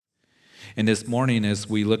And this morning, as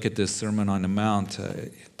we look at this Sermon on the Mount,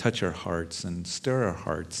 touch our hearts and stir our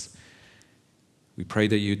hearts. We pray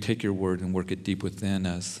that you take your word and work it deep within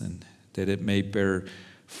us, and that it may bear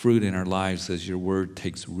fruit in our lives as your word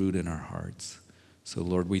takes root in our hearts. So,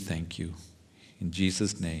 Lord, we thank you. In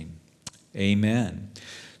Jesus' name, amen.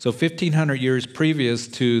 So 1,500 years previous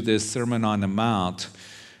to this Sermon on the Mount,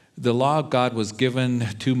 the law of God was given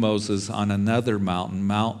to Moses on another mountain,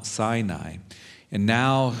 Mount Sinai. And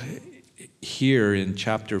now here in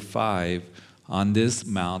chapter 5, on this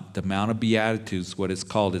mount, the Mount of Beatitudes, what it's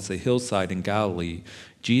called, it's a hillside in Galilee,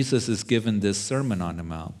 Jesus is given this Sermon on the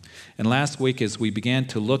Mount. And last week, as we began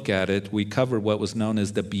to look at it, we covered what was known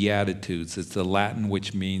as the Beatitudes. It's the Latin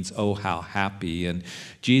which means, oh, how happy. And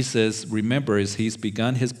Jesus, remember, as he's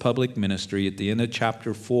begun his public ministry at the end of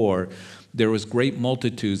chapter 4, there was great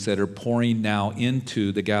multitudes that are pouring now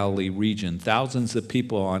into the Galilee region, thousands of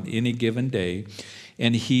people on any given day.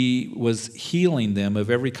 And he was healing them of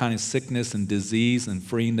every kind of sickness and disease and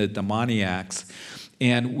freeing the demoniacs.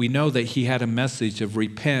 And we know that he had a message of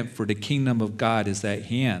repent, for the kingdom of God is at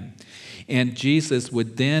hand. And Jesus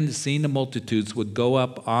would then, seeing the multitudes, would go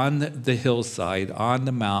up on the hillside, on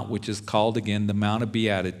the mount, which is called again the Mount of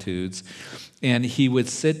Beatitudes. And he would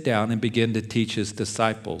sit down and begin to teach his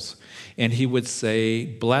disciples. And he would say,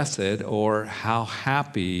 blessed, or how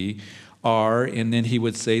happy are, and then he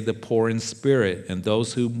would say the poor in spirit, and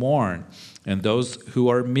those who mourn, and those who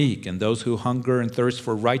are meek, and those who hunger and thirst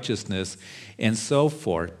for righteousness, and so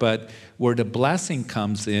forth. But where the blessing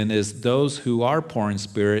comes in is those who are poor in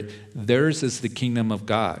spirit, theirs is the kingdom of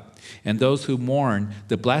God. And those who mourn,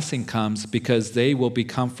 the blessing comes because they will be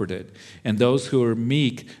comforted. And those who are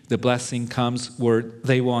meek, the blessing comes where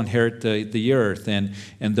they will inherit the earth. And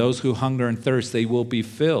those who hunger and thirst, they will be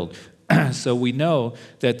filled. So we know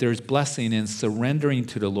that there's blessing in surrendering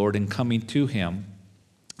to the Lord and coming to him.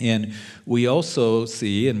 And we also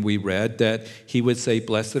see, and we read, that he would say,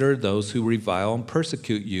 blessed are those who revile and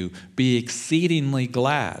persecute you. Be exceedingly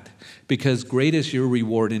glad, because great is your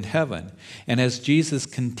reward in heaven. And as Jesus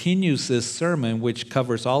continues this sermon, which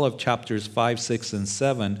covers all of chapters 5, 6, and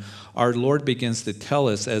 7, our Lord begins to tell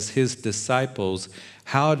us as his disciples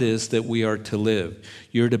how it is that we are to live.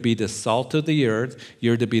 You're to be the salt of the earth.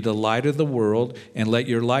 You're to be the light of the world. And let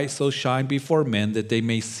your light so shine before men that they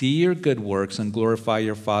may see your good works and glorify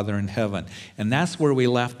your Father in heaven. And that's where we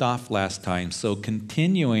left off last time. So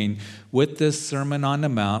continuing with this Sermon on the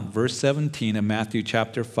Mount, verse 17 of Matthew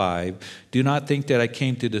chapter 5, do not think that I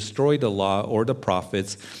came to destroy the law or the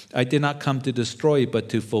prophets. I did not come to destroy, but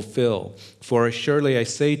to fulfill. For surely I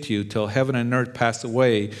say to you, till heaven and earth pass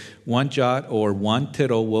away, one jot or one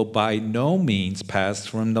tittle will by no means pass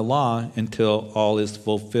from the law until all is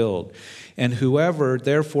fulfilled. And whoever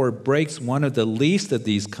therefore breaks one of the least of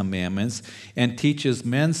these commandments and teaches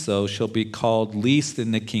men so shall be called least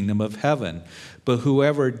in the kingdom of heaven. But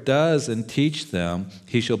whoever does and teach them,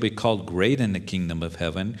 he shall be called great in the kingdom of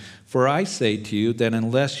heaven. For I say to you that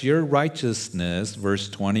unless your righteousness, verse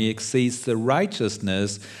 20, exceeds the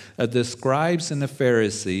righteousness of the scribes and the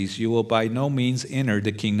Pharisees, you will by no means enter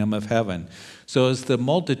the kingdom of heaven. So as the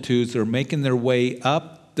multitudes are making their way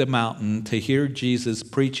up the mountain to hear Jesus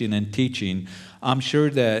preaching and teaching, I'm sure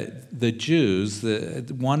that the Jews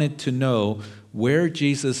wanted to know where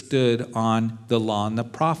Jesus stood on the law and the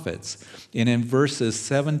prophets. And in verses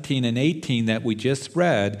 17 and 18 that we just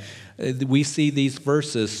read, we see these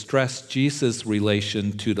verses stress Jesus'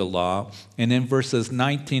 relation to the law. And in verses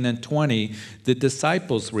 19 and 20, the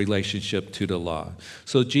disciples' relationship to the law.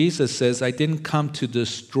 So Jesus says, I didn't come to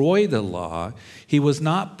destroy the law. He was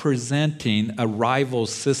not presenting a rival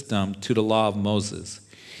system to the law of Moses.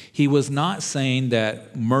 He was not saying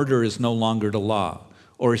that murder is no longer the law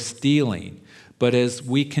or stealing. But as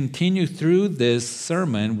we continue through this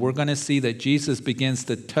sermon, we're going to see that Jesus begins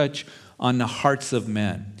to touch on the hearts of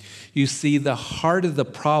men. You see, the heart of the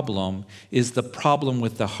problem is the problem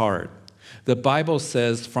with the heart. The Bible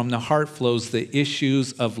says from the heart flows the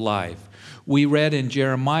issues of life. We read in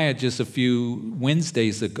Jeremiah just a few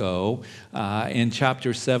Wednesdays ago in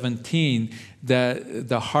chapter 17 that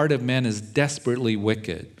the heart of man is desperately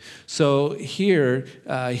wicked. So here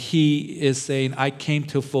he is saying, I came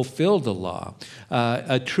to fulfill the law,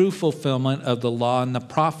 a true fulfillment of the law and the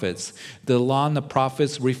prophets. The law and the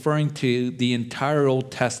prophets referring to the entire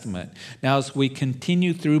Old Testament. Now, as we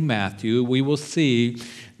continue through Matthew, we will see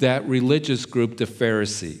that religious group, the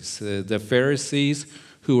Pharisees. The Pharisees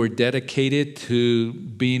who are dedicated to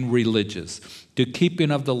being religious, to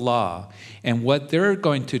keeping of the law. And what they're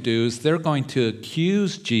going to do is they're going to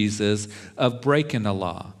accuse Jesus of breaking the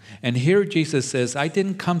law. And here Jesus says, I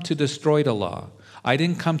didn't come to destroy the law. I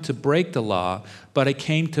didn't come to break the law, but I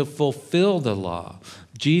came to fulfill the law.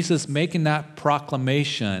 Jesus making that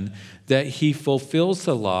proclamation that he fulfills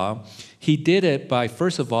the law, he did it by,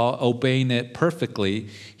 first of all, obeying it perfectly.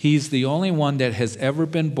 He's the only one that has ever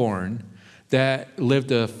been born that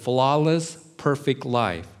lived a flawless, perfect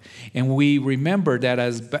life. And we remember that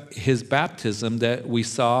as his baptism that we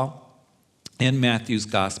saw in Matthew's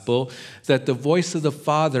gospel, that the voice of the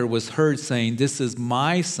Father was heard saying, "This is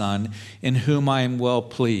my Son in whom I am well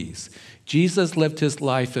pleased." Jesus lived his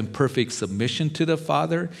life in perfect submission to the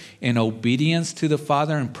Father, in obedience to the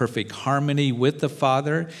Father, in perfect harmony with the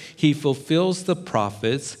Father. He fulfills the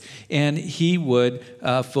prophets, and he would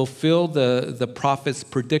fulfill the prophets'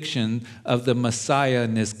 prediction of the Messiah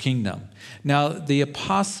in his kingdom. Now, the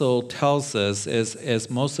apostle tells us, as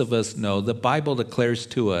most of us know, the Bible declares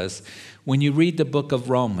to us, when you read the book of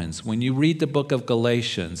Romans, when you read the book of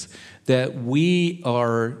Galatians, that we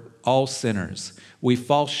are all sinners. We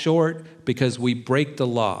fall short because we break the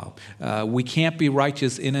law. We can't be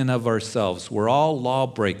righteous in and of ourselves. We're all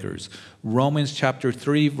lawbreakers. Romans chapter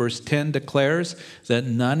 3, verse 10 declares that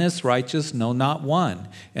none is righteous, no, not one.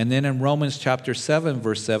 And then in Romans chapter 7,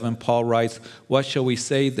 verse 7, Paul writes, "What shall we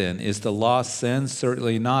say then? Is the law sin?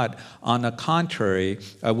 Certainly not. On the contrary,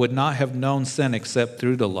 I would not have known sin except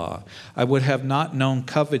through the law. I would have not known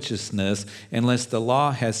covetousness unless the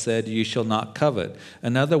law has said, 'You shall not covet.'"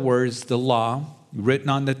 In other words, the law, written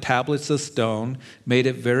on the tablets of stone, made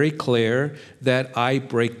it very clear that I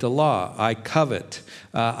break the law. I covet.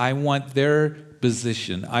 I want their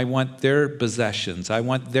position. I want their possessions. I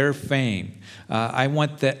want their fame. I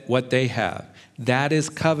want what they have. That is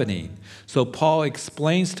coveting. So Paul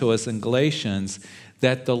explains to us in Galatians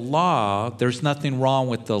that the law, there's nothing wrong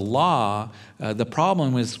with the law. The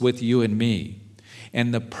problem is with you and me.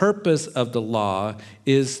 And the purpose of the law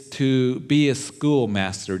is to be a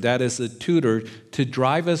schoolmaster, that is a tutor, to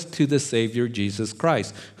drive us to the Savior, Jesus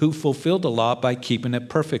Christ, who fulfilled the law by keeping it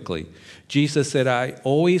perfectly. Jesus said, "I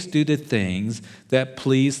always do the things that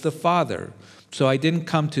please the Father." So I didn't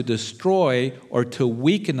come to destroy or to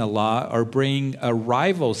weaken the law or bring a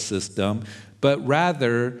rival system, but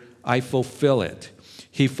rather I fulfill it.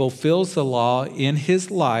 He fulfills the law in his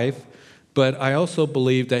life, but I also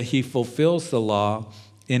believe that he fulfills the law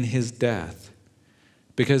in his death.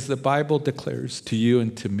 Because the Bible declares to you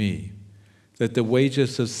and to me that the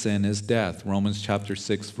wages of sin is death. Romans chapter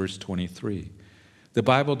 6, verse 23. The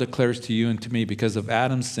Bible declares to you and to me, because of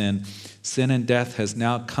Adam's sin, sin and death has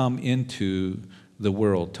now come into the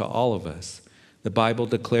world, to all of us. The Bible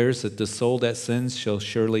declares that the soul that sins shall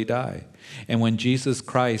surely die. And when Jesus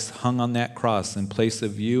Christ hung on that cross in place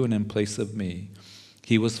of you and in place of me,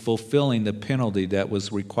 he was fulfilling the penalty that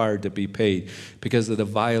was required to be paid because of the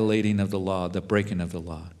violating of the law, the breaking of the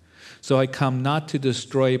law. So I come not to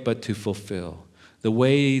destroy, but to fulfill. The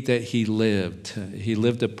way that he lived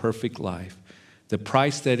a perfect life. The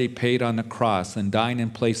price that he paid on the cross and dying in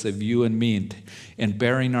place of you and me and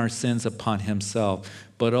bearing our sins upon himself.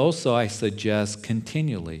 But also, I suggest,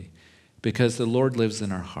 continually, because the Lord lives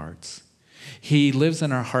in our hearts. He lives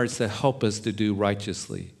in our hearts that help us to do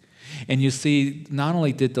righteously. And you see, not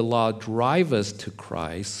only did the law drive us to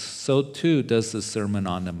Christ, so too does the Sermon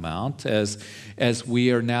on the Mount as we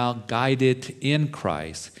are now guided in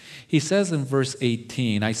Christ. He says in verse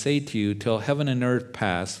 18, "I say to you, till heaven and earth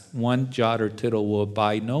pass, one jot or tittle will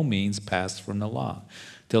by no means pass from the law,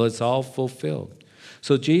 till it's all fulfilled."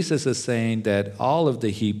 So Jesus is saying that all of the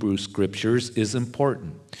Hebrew scriptures is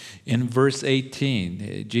important. In verse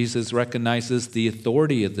 18, Jesus recognizes the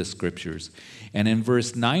authority of the scriptures. And in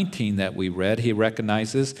verse 19 that we read, he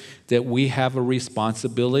recognizes that we have a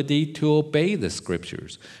responsibility to obey the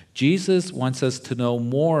scriptures. Jesus wants us to know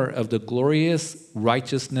more of the glorious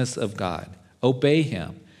righteousness of God. Obey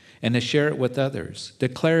him. And to share it with others,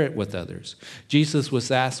 declare it with others. Jesus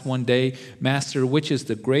was asked one day, "Master, which is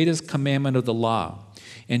the greatest commandment of the law?"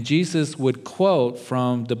 And Jesus would quote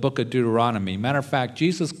from the book of Deuteronomy. Matter of fact,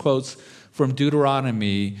 Jesus quotes from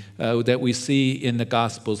Deuteronomy that we see in the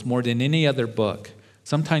Gospels more than any other book.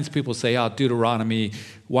 Sometimes people say, "Oh, Deuteronomy,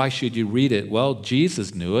 why should you read it?" Well,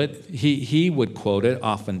 Jesus knew it. He would quote it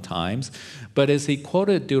oftentimes. But as he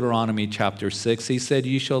quoted Deuteronomy chapter 6, he said,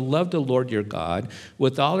 "You shall love the Lord your God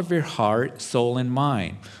with all of your heart, soul, and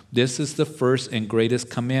mind. This is the first and greatest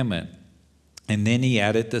commandment." And then he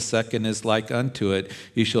added, "The second is like unto it.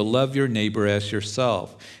 You shall love your neighbor as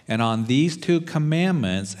yourself. And on these two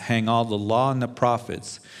commandments hang all the law and the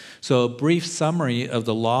prophets." So a brief summary of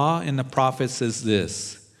the law and the prophets is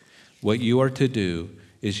this. What you are to do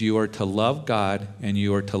is you are to love God and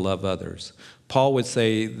you are to love others. Paul would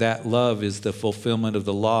say that love is the fulfillment of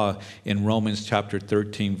the law in Romans chapter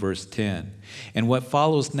 13, verse 10. And what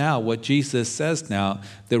follows now, what Jesus says now,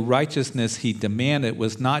 the righteousness he demanded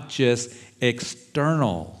was not just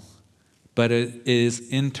external, but it is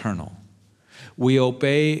internal. We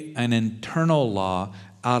obey an internal law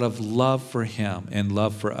out of love for him and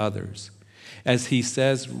love for others. As he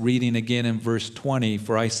says, reading again in verse 20,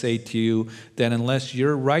 for I say to you that unless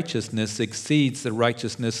your righteousness exceeds the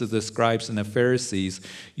righteousness of the scribes and the Pharisees,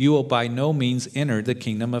 you will by no means enter the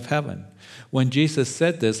kingdom of heaven. When Jesus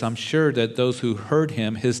said this, I'm sure that those who heard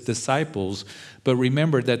him, his disciples, but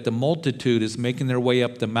remember that the multitude is making their way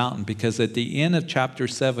up the mountain, because at the end of chapter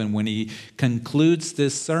 7, when he concludes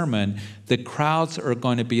this sermon, the crowds are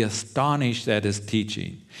going to be astonished at his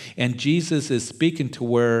teaching. And Jesus is speaking to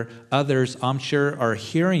where others, I'm sure, are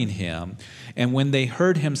hearing him. And when they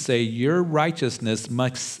heard him say, your righteousness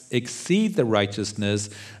must exceed the righteousness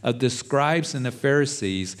of the scribes and the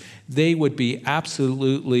Pharisees, they would be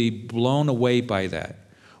absolutely blown away by that.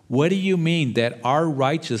 What do you mean that our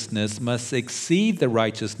righteousness must exceed the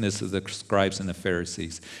righteousness of the scribes and the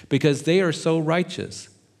Pharisees? Because they are so righteous.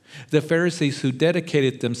 The Pharisees who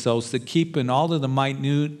dedicated themselves to keeping all of the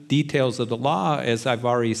minute details of the law, as I've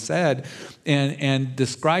already said, and the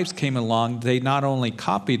scribes came along, they not only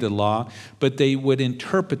copied the law, but they would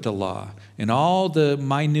interpret the law and all the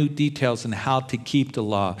minute details on how to keep the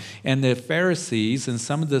law. And the Pharisees and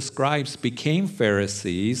some of the scribes became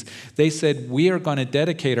Pharisees. They said, we are going to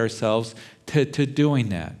dedicate ourselves to doing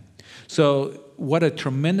that. So what a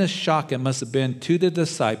tremendous shock it must have been to the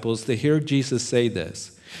disciples to hear Jesus say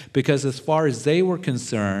this. Because as far as they were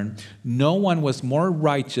concerned, no one was more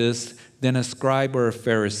righteous than a scribe or a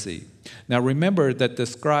Pharisee. Now remember that the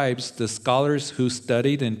scribes, the scholars who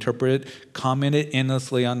studied, interpreted, commented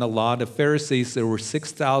endlessly on the law. The Pharisees, there were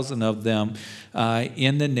 6,000 of them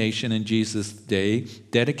in the nation in Jesus' day,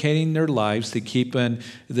 dedicating their lives to keeping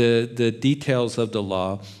the details of the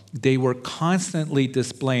law. They were constantly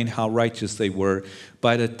displaying how righteous they were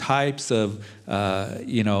by the types of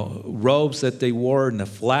robes that they wore in the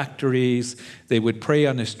phylacteries. They would pray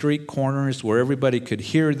on the street corners where everybody could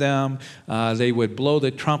hear them. They would blow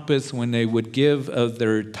the trumpets when they would give of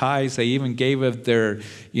their tithes. They even gave of their,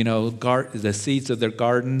 the seeds of their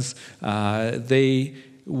gardens. They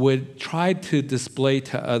would try to display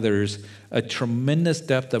to others a tremendous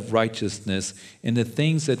depth of righteousness in the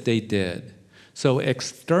things that they did. So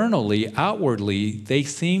externally, outwardly, they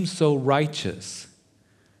seemed so righteous,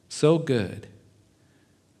 so good.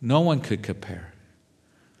 No one could compare.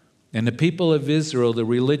 And the people of Israel, the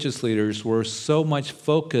religious leaders, were so much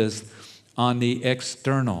focused on the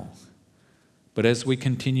external. But as we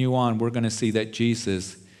continue on, we're going to see that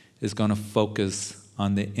Jesus is going to focus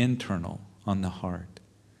on the internal, on the heart.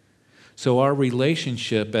 So our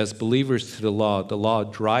relationship as believers to the law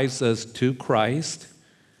drives us to Christ.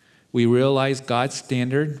 We realize God's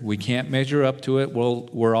standard. We can't measure up to it.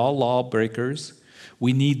 We're all lawbreakers.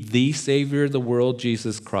 We need the Savior of the world,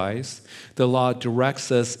 Jesus Christ. The law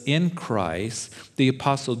directs us in Christ. The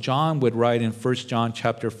Apostle John would write in 1 John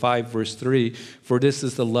chapter 5, verse 3, for this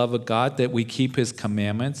is the love of God, that we keep his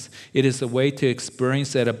commandments. It is a way to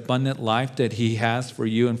experience that abundant life that he has for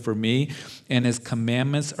you and for me. And his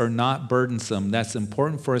commandments are not burdensome. That's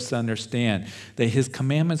important for us to understand, that his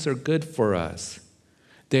commandments are good for us.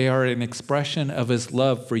 They are an expression of his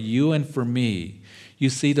love for you and for me. You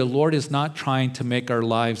see, the Lord is not trying to make our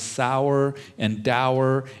lives sour and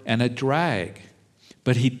dour and a drag.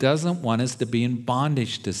 But he doesn't want us to be in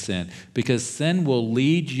bondage to sin, because sin will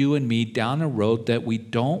lead you and me down a road that we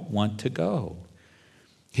don't want to go.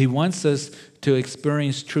 He wants us to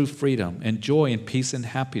experience true freedom and joy and peace and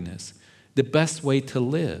happiness, the best way to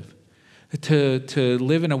live. To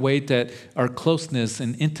live in a way that our closeness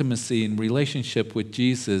and intimacy and relationship with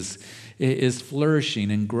Jesus is flourishing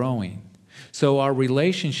and growing. So our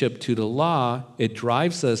relationship to the law, it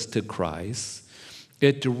drives us to Christ.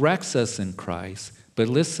 It directs us in Christ. But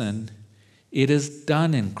listen, it is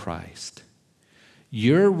done in Christ.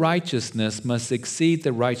 Your righteousness must exceed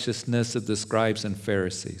the righteousness of the scribes and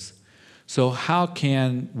Pharisees. So how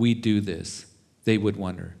can we do this? They would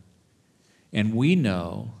wonder. And we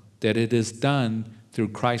know that it is done through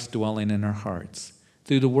Christ dwelling in our hearts,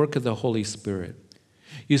 through the work of the Holy Spirit.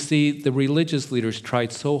 You see, the religious leaders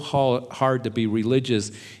tried so hard to be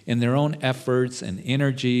religious in their own efforts and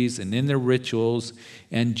energies and in their rituals,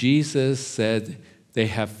 and Jesus said they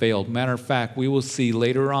have failed. Matter of fact, we will see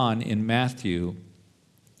later on in Matthew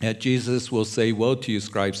that Jesus will say, woe to you,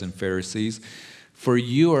 scribes and Pharisees, for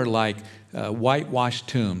you are like whitewashed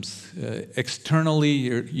tombs. Externally,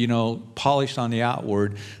 you're polished on the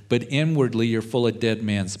outward, but inwardly you're full of dead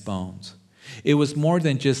man's bones. It was more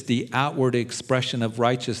than just the outward expression of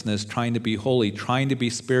righteousness, trying to be holy, trying to be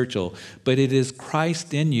spiritual, but it is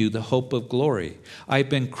Christ in you, the hope of glory. I've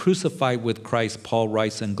been crucified with Christ, Paul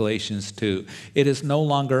writes in Galatians 2. It is no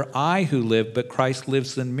longer I who live, but Christ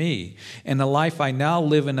lives in me. And the life I now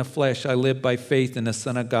live in the flesh, I live by faith in the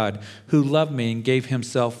Son of God, who loved me and gave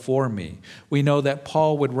himself for me. We know that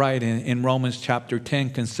Paul would write in Romans chapter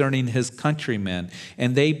 10 concerning his countrymen,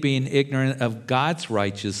 and they being ignorant of God's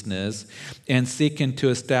righteousness, and seeking to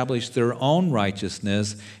establish their own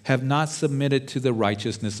righteousness, have not submitted to the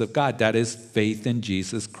righteousness of God. That is faith in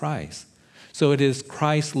Jesus Christ. So it is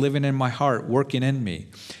Christ living in my heart, working in me.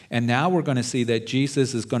 And now we're going to see that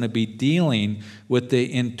Jesus is going to be dealing with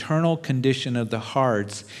the internal condition of the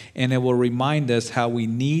hearts, and it will remind us how we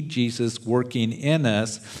need Jesus working in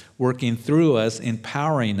us, working through us,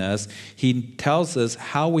 empowering us. He tells us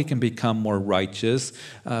how we can become more righteous.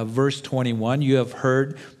 Verse 21, you have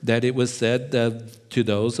heard that it was said to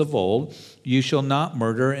those of old, you shall not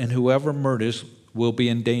murder, and whoever murders will be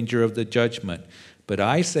in danger of the judgment. But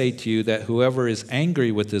I say to you that whoever is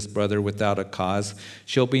angry with his brother without a cause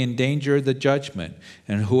shall be in danger of the judgment.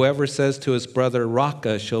 And whoever says to his brother,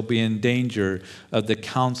 Raca, shall be in danger of the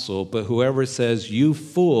council. But whoever says, you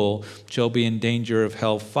fool, shall be in danger of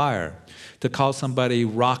hell fire. To call somebody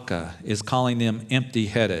Raca is calling them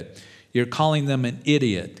empty-headed. You're calling them an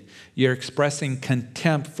idiot. You're expressing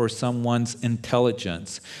contempt for someone's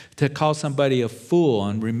intelligence. To call somebody a fool,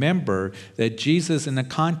 and remember that Jesus in the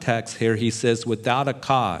context here, he says, without a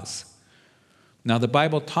cause. Now, the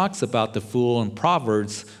Bible talks about the fool in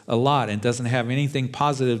Proverbs a lot and doesn't have anything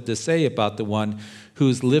positive to say about the one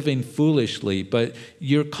who's living foolishly, but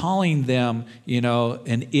you're calling them,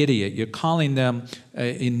 an idiot. You're calling them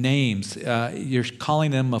in names. You're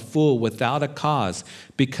calling them a fool without a cause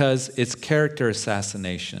because it's character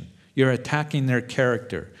assassination. You're attacking their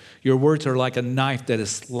character. Your words are like a knife that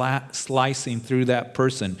is slicing through that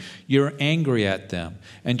person. You're angry at them.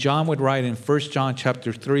 And John would write in 1 John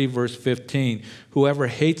chapter 3, verse 15, whoever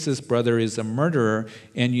hates his brother is a murderer,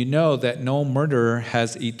 and you know that no murderer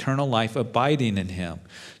has eternal life abiding in him.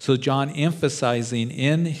 So John emphasizing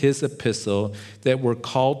in his epistle that we're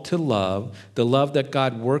called to love, the love that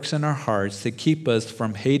God works in our hearts to keep us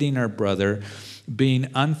from hating our brother, being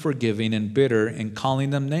unforgiving and bitter, and calling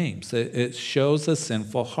them names. It shows a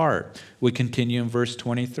sinful heart. We continue in verse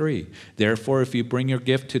 23. Therefore, if you bring your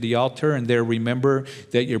gift to the altar and there remember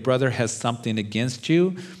that your brother has something against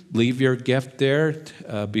you, leave your gift there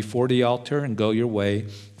before the altar and go your way.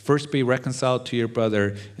 First be reconciled to your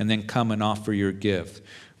brother and then come and offer your gift.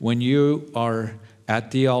 When you are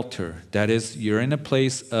at the altar, that is, you're in a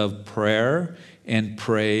place of prayer and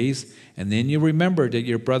praise, and then you remember that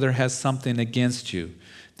your brother has something against you,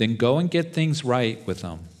 then go and get things right with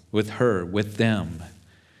them, with her, with them.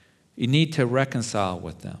 You need to reconcile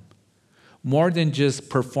with them. More than just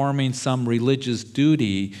performing some religious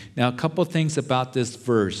duty. Now, a couple things about this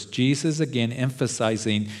verse. Jesus, again,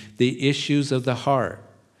 emphasizing the issues of the heart.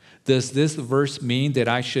 Does this verse mean that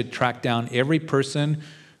I should track down every person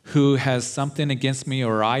who has something against me,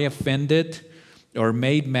 or I offended, or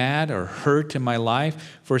made mad or hurt in my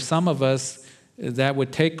life? For some of us, that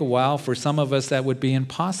would take a while. For some of us, that would be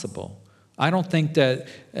impossible. I don't think that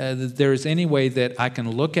there's any way that I can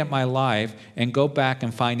look at my life and go back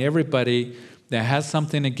and find everybody that has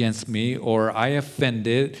something against me, or I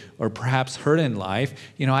offended, or perhaps hurt in life.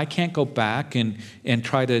 I can't go back and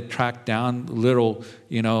try to track down little,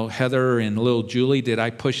 Heather and little Julie that I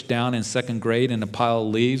pushed down in second grade in a pile of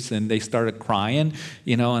leaves and they started crying,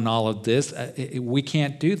 and all of this. We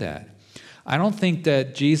can't do that. I don't think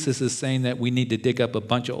that Jesus is saying that we need to dig up a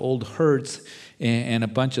bunch of old hurts and a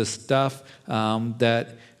bunch of stuff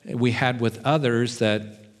that we had with others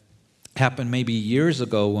that happened maybe years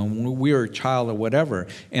ago when we were a child or whatever.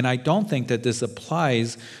 And I don't think that this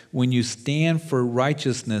applies when you stand for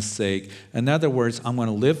righteousness' sake. In other words, I'm going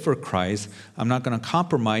to live for Christ. I'm not going to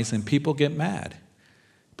compromise, and people get mad.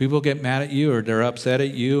 People get mad at you, or they're upset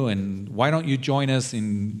at you, and why don't you join us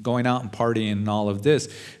in going out and partying and all of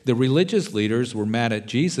this? The religious leaders were mad at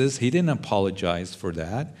Jesus. He didn't apologize for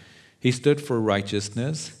that. He stood for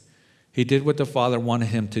righteousness. He did what the Father wanted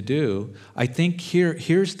him to do. I think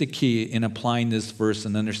here's the key in applying this verse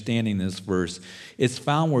and understanding this verse. It's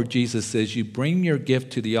found where Jesus says, you bring your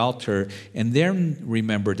gift to the altar and then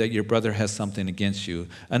remember that your brother has something against you.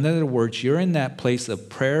 In other words, you're in that place of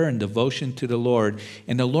prayer and devotion to the Lord,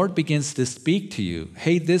 and the Lord begins to speak to you.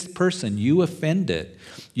 Hey, this person, you offended.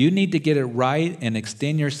 You need to get it right and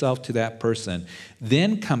extend yourself to that person.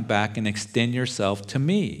 Then come back and extend yourself to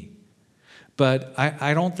me. But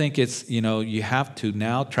I don't think it's, you have to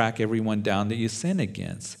now track everyone down that you sin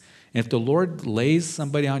against. And if the Lord lays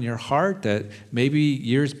somebody on your heart that maybe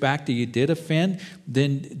years back that you did offend,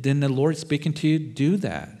 then the Lord's speaking to you, do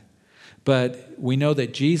that. But we know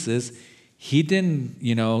that Jesus, he didn't,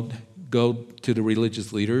 go to the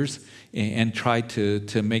religious leaders and try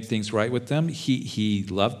to make things right with them. He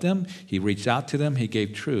loved them. He reached out to them. He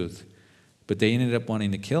gave truth. But they ended up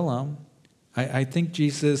wanting to kill him. I think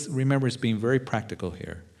Jesus, remember, is being very practical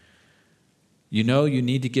here. You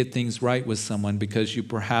need to get things right with someone because you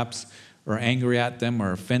perhaps are angry at them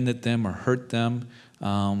or offended them or hurt them,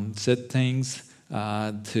 said things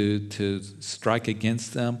to strike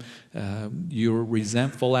against them. You're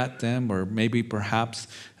resentful at them, or maybe perhaps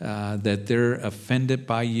that they're offended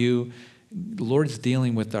by you. The Lord's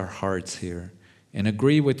dealing with our hearts here. And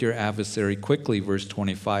agree with your adversary quickly, verse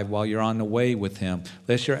 25, while you're on the way with him,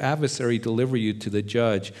 lest your adversary deliver you to the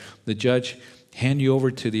judge hand you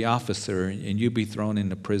over to the officer, and you be thrown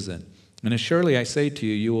into prison. And surely I say to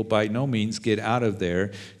you, you will by no means get out of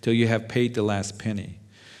there till you have paid the last penny.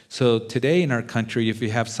 So today in our country, if you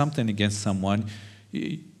have something against someone,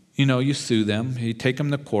 you sue them, you take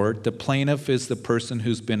them to court. The plaintiff is the person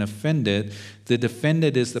who's been offended. The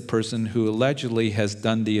defendant is the person who allegedly has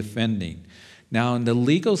done the offending. Now, in the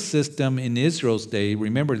legal system in Israel's day,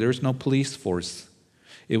 remember, there's no police force.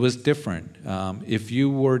 It was different. If you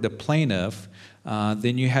were the plaintiff,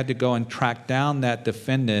 then you had to go and track down that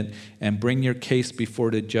defendant and bring your case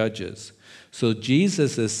before the judges. So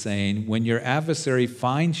Jesus is saying, when your adversary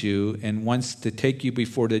finds you and wants to take you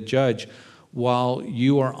before the judge, while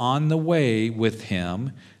you are on the way with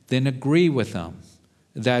him, then agree with him.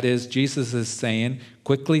 That is, Jesus is saying,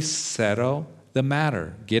 quickly settle the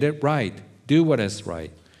matter. Get it right. Do what is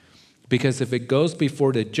right. Because if it goes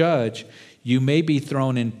before the judge, you may be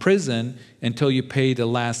thrown in prison until you pay the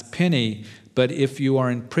last penny. But if you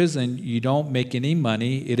are in prison, you don't make any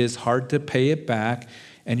money. It is hard to pay it back,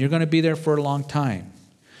 and you're going to be there for a long time.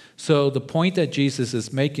 So the point that Jesus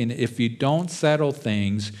is making, if you don't settle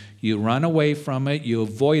things, you run away from it, you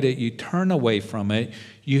avoid it, you turn away from it,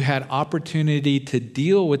 you had opportunity to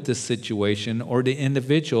deal with the situation or the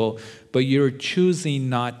individual, but you're choosing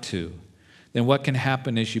not to. Then what can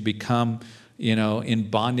happen is you become, in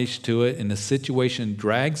bondage to it, and the situation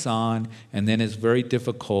drags on, and then it's very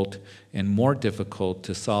difficult and more difficult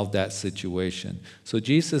to solve that situation. So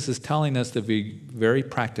Jesus is telling us to be very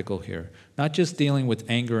practical here, not just dealing with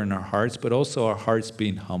anger in our hearts, but also our hearts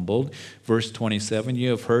being humbled. Verse 27,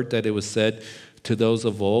 you have heard that it was said to those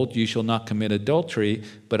of old, you shall not commit adultery,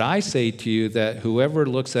 but I say to you that whoever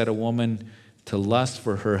looks at a woman to lust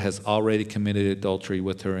for her has already committed adultery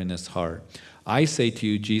with her in his heart. I say to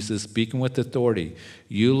you, Jesus speaking with authority,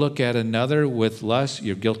 you look at another with lust,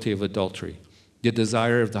 you're guilty of adultery. The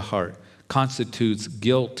desire of the heart constitutes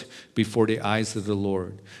guilt before the eyes of the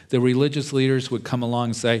Lord. The religious leaders would come along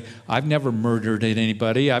and say, I've never murdered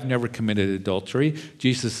anybody, I've never committed adultery.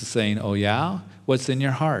 Jesus is saying, oh yeah? What's in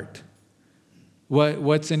your heart?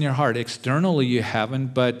 What's in your heart? Externally you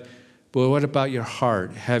haven't, but what about your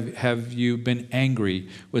heart? Have you been angry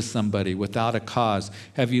with somebody without a cause?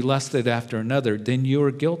 Have you lusted after another? Then you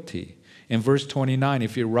are guilty. In verse 29,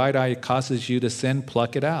 if your right eye causes you to sin,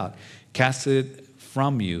 pluck it out. Cast it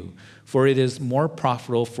from you. For it is more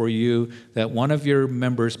profitable for you that one of your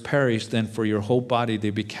members perish than for your whole body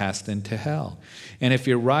to be cast into hell. And if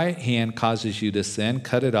your right hand causes you to sin,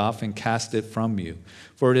 cut it off and cast it from you.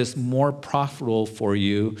 For it is more profitable for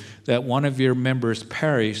you that one of your members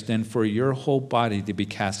perish than for your whole body to be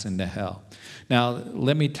cast into hell. Now,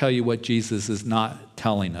 let me tell you what Jesus is not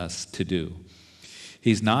telling us to do.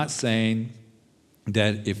 He's not saying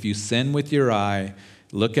that if you sin with your eye,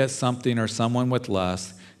 look at something or someone with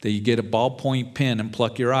lust, that you get a ballpoint pen and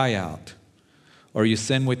pluck your eye out. Or you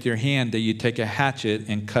sin with your hand, that you take a hatchet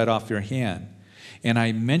and cut off your hand. And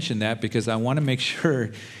I mention that because I want to make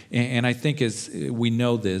sure, and I think as we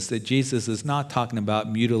know this, that Jesus is not talking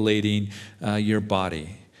about mutilating your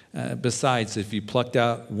body. Besides, if you plucked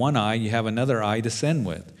out one eye, you have another eye to sin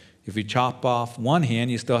with. If you chop off one hand,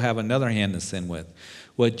 you still have another hand to sin with.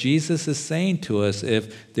 What Jesus is saying to us,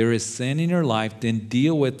 if there is sin in your life, then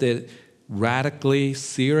deal with it radically,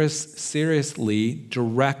 seriously,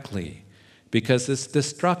 directly, because it's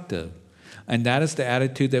destructive. And that is the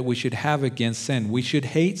attitude that we should have against sin. We should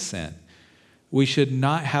hate sin. We should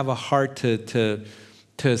not have a heart to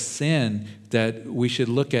sin, that we should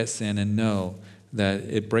look at sin and know that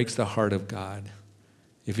it breaks the heart of God.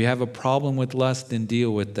 If you have a problem with lust, then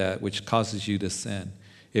deal with that, which causes you to sin.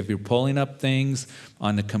 If you're pulling up things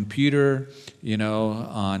on the computer,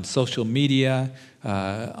 on social media,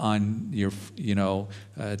 on your,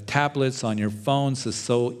 tablets, on your phones, it's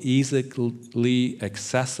so easily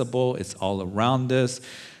accessible. It's all around us.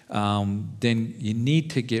 then you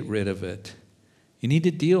need to get rid of it. You need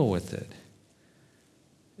to deal with it.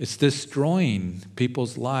 It's destroying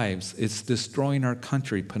people's lives. It's destroying our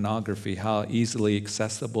country, pornography, how easily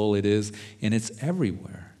accessible it is, and it's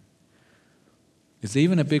everywhere. It's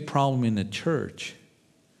even a big problem in the church.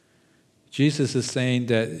 Jesus is saying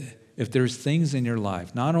that if there's things in your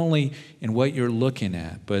life, not only in what you're looking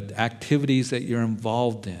at, but activities that you're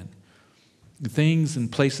involved in, things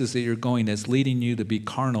and places that you're going that's leading you to be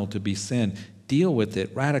carnal, to be sin, deal with it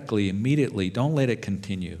radically, immediately. Don't let it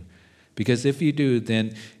continue. Because if you do,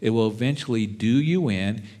 then it will eventually do you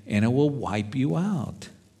in and it will wipe you out.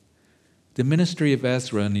 The ministry of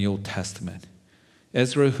Ezra in the Old Testament.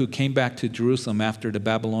 Ezra, who came back to Jerusalem after the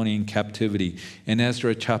Babylonian captivity. In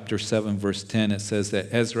Ezra chapter 7, verse 10, it says that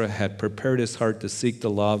Ezra had prepared his heart to seek the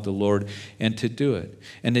law of the Lord and to do it,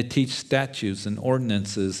 and to teach statutes and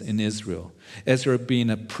ordinances in Israel. Ezra, being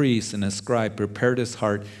a priest and a scribe, prepared his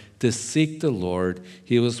heart to seek the Lord.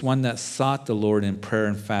 He was one that sought the Lord in prayer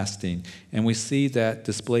and fasting. And we see that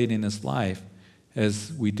displayed in his life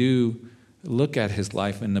as we do look at his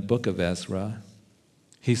life in the book of Ezra.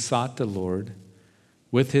 He sought the Lord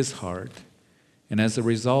with his heart, and as a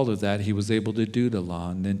result of that, he was able to do the law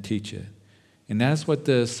and then teach it. And that's what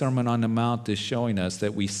the Sermon on the Mount is showing us,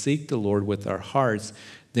 that we seek the Lord with our hearts,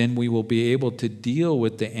 then we will be able to deal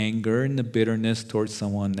with the anger and the bitterness towards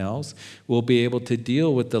someone else. We'll be able to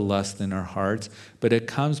deal with the lust in our hearts, but it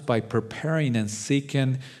comes by preparing and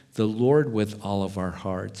seeking the Lord with all of our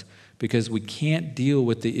hearts, because we can't deal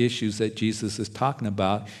with the issues that Jesus is talking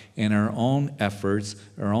about in our own efforts,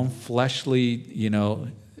 our own fleshly,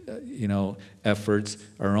 efforts,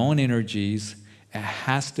 our own energies. It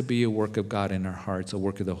has to be a work of God in our hearts, a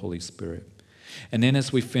work of the Holy Spirit. And then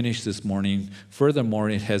as we finish this morning, furthermore,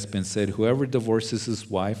 it has been said, whoever divorces his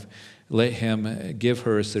wife, let him give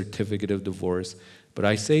her a certificate of divorce. But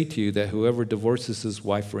I say to you that whoever divorces his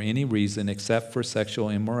wife for any reason except for sexual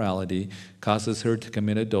immorality causes her to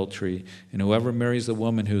commit adultery, and whoever marries a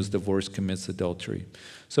woman who is divorced commits adultery.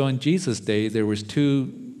 So in Jesus' day, there was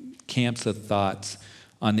two camps of thoughts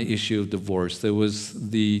on the issue of divorce. There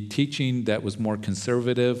was the teaching that was more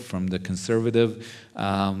conservative from the conservative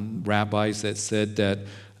rabbis that said that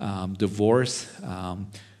divorce,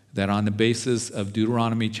 that on the basis of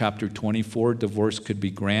Deuteronomy chapter 24, divorce could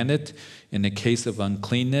be granted in the case of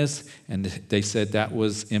uncleanness, and they said that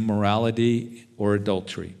was immorality or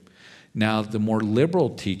adultery. Now, the more liberal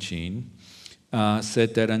teaching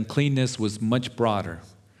said that uncleanness was much broader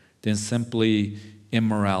than simply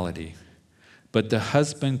immorality. But the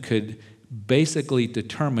husband could basically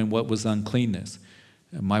determine what was uncleanness.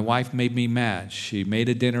 My wife made me mad. She made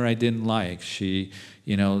a dinner I didn't like. She,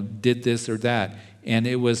 did this or that. And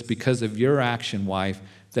it was because of your action, wife,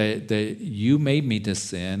 that you made me to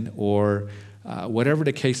sin, or whatever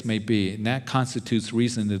the case may be. And that constitutes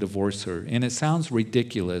reason to divorce her. And it sounds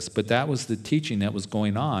ridiculous, but that was the teaching that was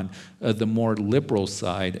going on of the more liberal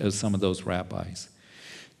side of some of those rabbis.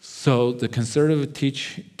 So the conservative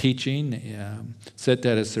teaching said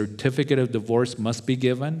that a certificate of divorce must be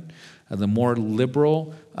given. The more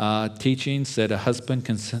liberal teaching said a husband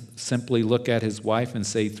can simply look at his wife and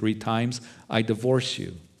say 3 times, I divorce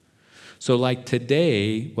you. So like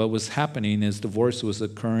today, what was happening is divorce was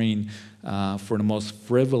occurring for the most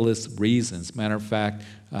frivolous reasons. Matter of fact,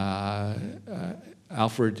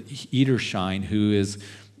 Alfred Edersheim, who is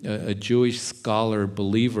a Jewish scholar,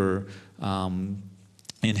 believer,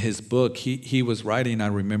 in his book, he was writing, I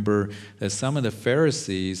remember, that some of the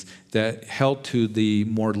Pharisees that held to the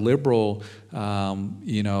more liberal,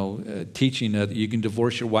 teaching that you can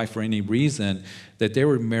divorce your wife for any reason, that they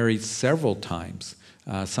were married several times.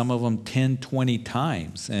 Some of them 10, 20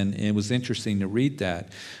 times. And it was interesting to read that.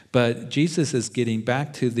 But Jesus is getting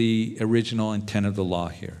back to the original intent of the law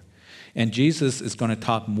here. And Jesus is going to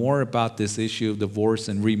talk more about this issue of divorce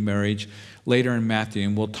and remarriage later in Matthew,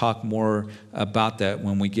 and we'll talk more about that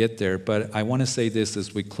when we get there. But I want to say this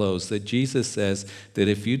as we close, that Jesus says that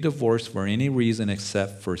if you divorce for any reason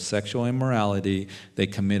except for sexual immorality, they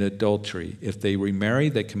commit adultery. If they remarry,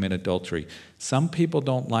 they commit adultery. Some people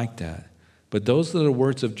don't like that, but those are the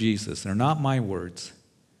words of Jesus. They're not my words.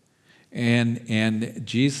 And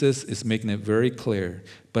Jesus is making it very clear.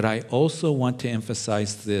 But I also want to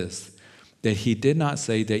emphasize this, that he did not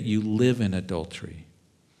say that you live in adultery.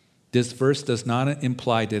 This verse does not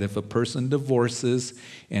imply that if a person divorces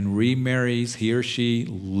and remarries, he or she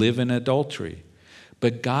live in adultery.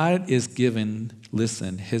 But God is given,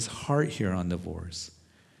 listen, his heart here on divorce.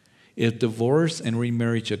 If divorce and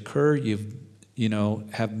remarriage occur,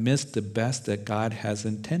 have missed the best that God has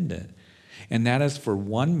intended. And that is for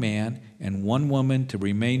one man and one woman to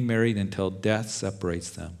remain married until death separates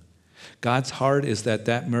them. God's heart is that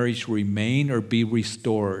that marriage remain or be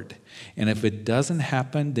restored. And if it doesn't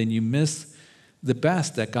happen, then you miss the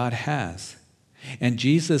best that God has. And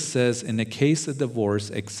Jesus says in the case of divorce,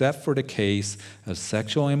 except for the case of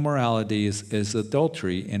sexual immorality is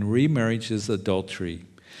adultery, and remarriage is adultery.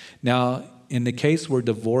 Now, in the case where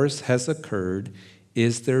divorce has occurred,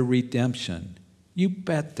 is there redemption? You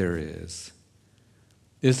bet there is.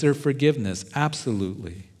 Is there forgiveness?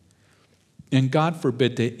 Absolutely. And God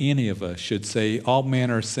forbid that any of us should say all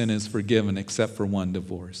manner of sin is forgiven except for one,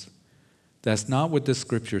 divorce. That's not what the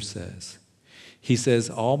scripture says. He says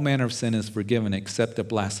all manner of sin is forgiven except the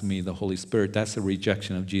blasphemy of the Holy Spirit. That's a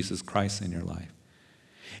rejection of Jesus Christ in your life.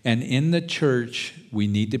 And in the church, we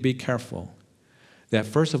need to be careful that,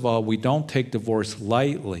 first of all, we don't take divorce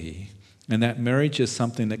lightly, and that marriage is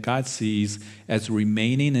something that God sees as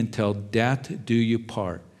remaining until death do you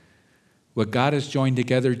part. What God has joined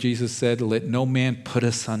together, Jesus said, let no man put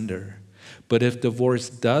asunder. But if divorce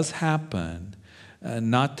does happen,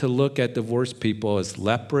 not to look at divorced people as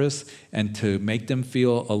leprous and to make them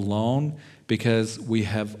feel alone, because we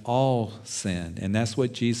have all sinned. And that's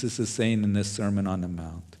what Jesus is saying in this Sermon on the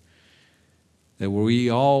Mount. That we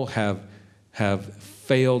all have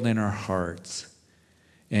failed in our hearts.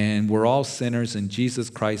 And we're all sinners, and Jesus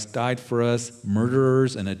Christ died for us,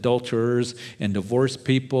 murderers and adulterers and divorced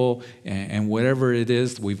people and whatever it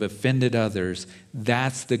is, we've offended others.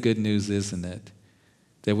 That's the good news, isn't it?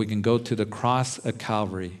 That we can go to the cross of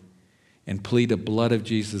Calvary and plead the blood of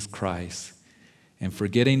Jesus Christ. And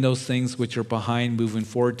forgetting those things which are behind, moving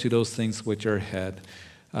forward to those things which are ahead.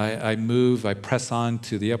 I press on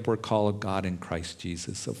to the upward call of God in Christ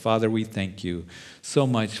Jesus. So, Father, we thank you so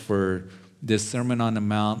much for this Sermon on the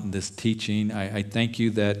Mount and this teaching. I thank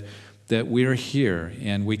you that we're here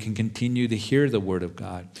and we can continue to hear the Word of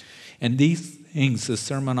God. And these things, the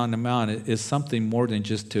Sermon on the Mount, is something more than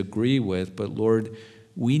just to agree with, but Lord,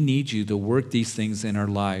 we need you to work these things in our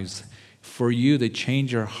lives, for you to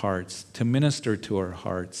change our hearts, to minister to our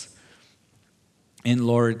hearts. And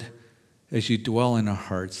Lord, as you dwell in our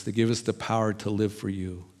hearts, to give us the power to live for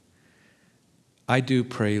you. I do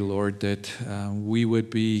pray, Lord, that we would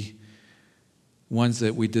be ones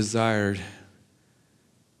that we desired,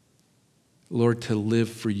 Lord, to live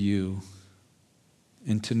for you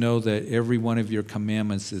and to know that every one of your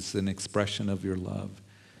commandments is an expression of your love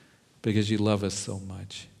because you love us so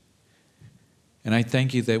much. And I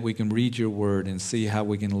thank you that we can read your word and see how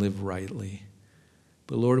we can live rightly.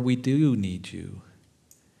 But Lord, we do need you.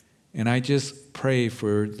 And I just pray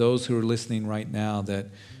for those who are listening right now that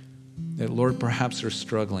Lord, perhaps are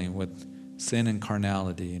struggling with sin and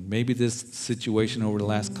carnality, and maybe this situation over the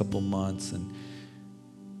last couple months, and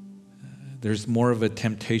there's more of a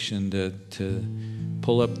temptation to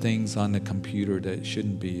pull up things on the computer that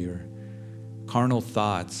shouldn't be, or carnal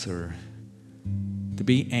thoughts, or to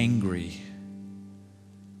be angry.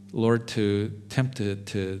 Lord, to tempt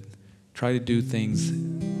to try to do things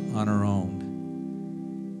on our own.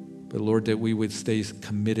 But Lord, that we would stay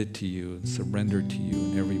committed to you and surrender to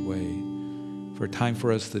you in every way. For a time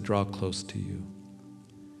for us to draw close to you.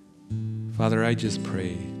 Father, I just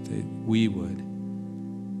pray that we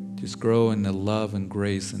would just grow in the love and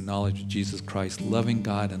grace and knowledge of Jesus Christ, loving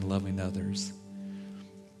God and loving others.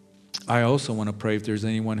 I also want to pray if there's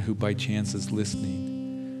anyone who by chance is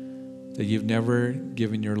listening, that you've never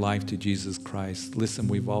given your life to Jesus Christ. Listen,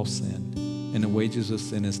 we've all sinned, and the wages of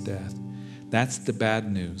sin is death. That's the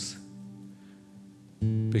bad news,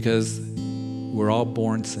 because we're all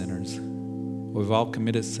born sinners. We've all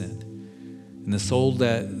committed sin. And the soul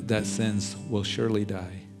that sins will surely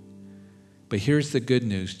die. But here's the good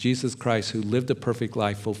news. Jesus Christ, who lived a perfect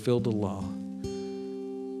life, fulfilled the law.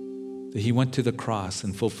 That he went to the cross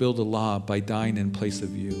and fulfilled the law by dying in place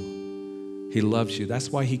of you. He loves you. That's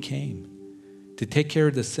why he came, to take care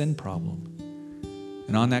of the sin problem.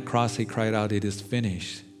 And on that cross, he cried out, "It is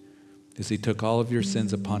finished." As he took all of your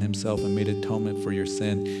sins upon himself and made atonement for your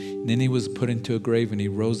sin. And then he was put into a grave and he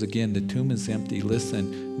rose again. The tomb is empty.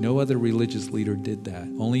 Listen, no other religious leader did that.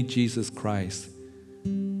 Only Jesus Christ,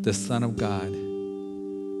 the Son of God,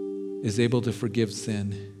 is able to forgive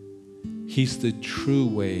sin. He's the true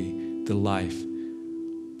way, the life.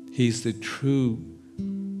 He's the true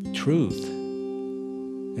truth.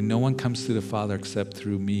 And no one comes to the Father except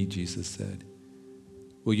through me, Jesus said.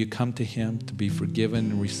 Will you come to him to be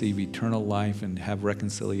forgiven and receive eternal life and have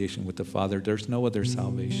reconciliation with the Father? There's no other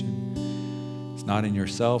salvation. It's not in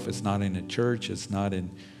yourself. It's not in a church. It's not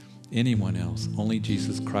in anyone else. Only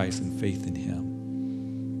Jesus Christ and faith in him.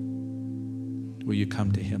 Will you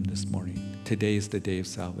come to him this morning? Today is the day of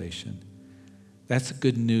salvation. That's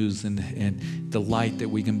good news and the light that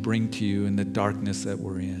we can bring to you in the darkness that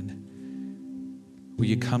we're in. Will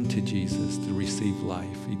you come to Jesus to receive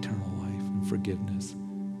life, eternal life, and forgiveness?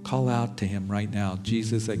 Call out to him right now.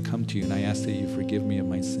 Jesus, I come to you and I ask that you forgive me of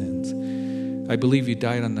my sins. I believe you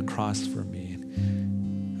died on the cross for me.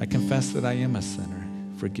 I confess that I am a sinner.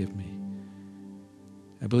 Forgive me.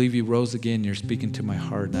 I believe you rose again. You're speaking to my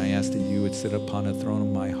heart, and I ask that you would sit upon a throne of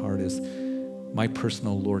my heart as my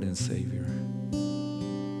personal Lord and Savior.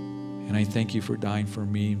 And I thank you for dying for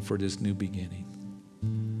me and for this new beginning.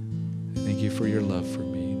 I thank you for your love for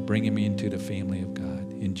me, bringing me into the family of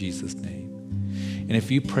God, in Jesus' name. And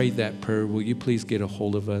if you prayed that prayer, will you please get a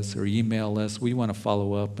hold of us or email us? We want to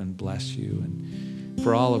follow up and bless you. And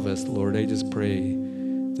for all of us, Lord, I just pray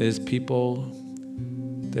that as people,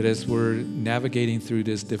 that as we're navigating through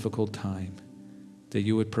this difficult time, that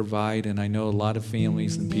you would provide. And I know a lot of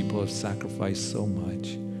families and people have sacrificed so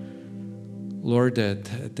much. Lord,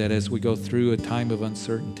 that as we go through a time of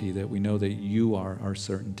uncertainty, that we know that you are our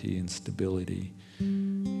certainty and stability.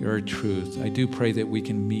 You're our truth. I do pray that we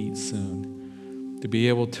can meet soon, to be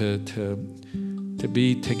able to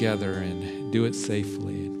be together and do it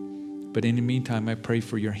safely. But in the meantime, I pray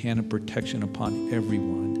for your hand of protection upon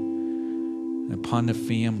everyone, upon the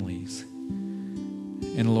families.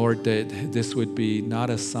 And Lord, that this would be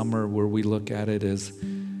not a summer where we look at it as,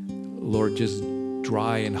 Lord, just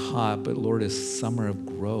dry and hot, but Lord, a summer of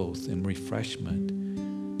growth and refreshment.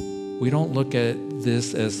 We don't look at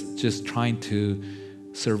this as just trying to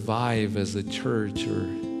survive as a church or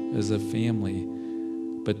as a family,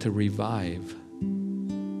 but to revive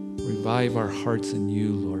our hearts in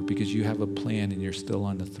you, Lord, because you have a plan and you're still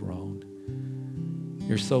on the throne.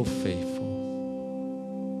 You're so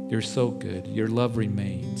faithful. You're so good. Your love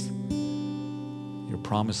remains. Your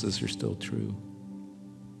promises are still true.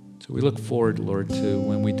 So we look forward, Lord, to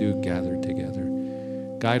when we do gather together.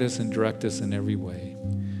 Guide us and direct us in every way.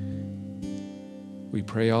 We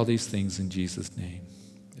pray all these things in Jesus' name.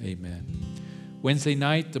 Amen. Wednesday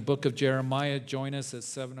night, the book of Jeremiah. Join us at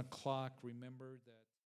 7 o'clock. Remember that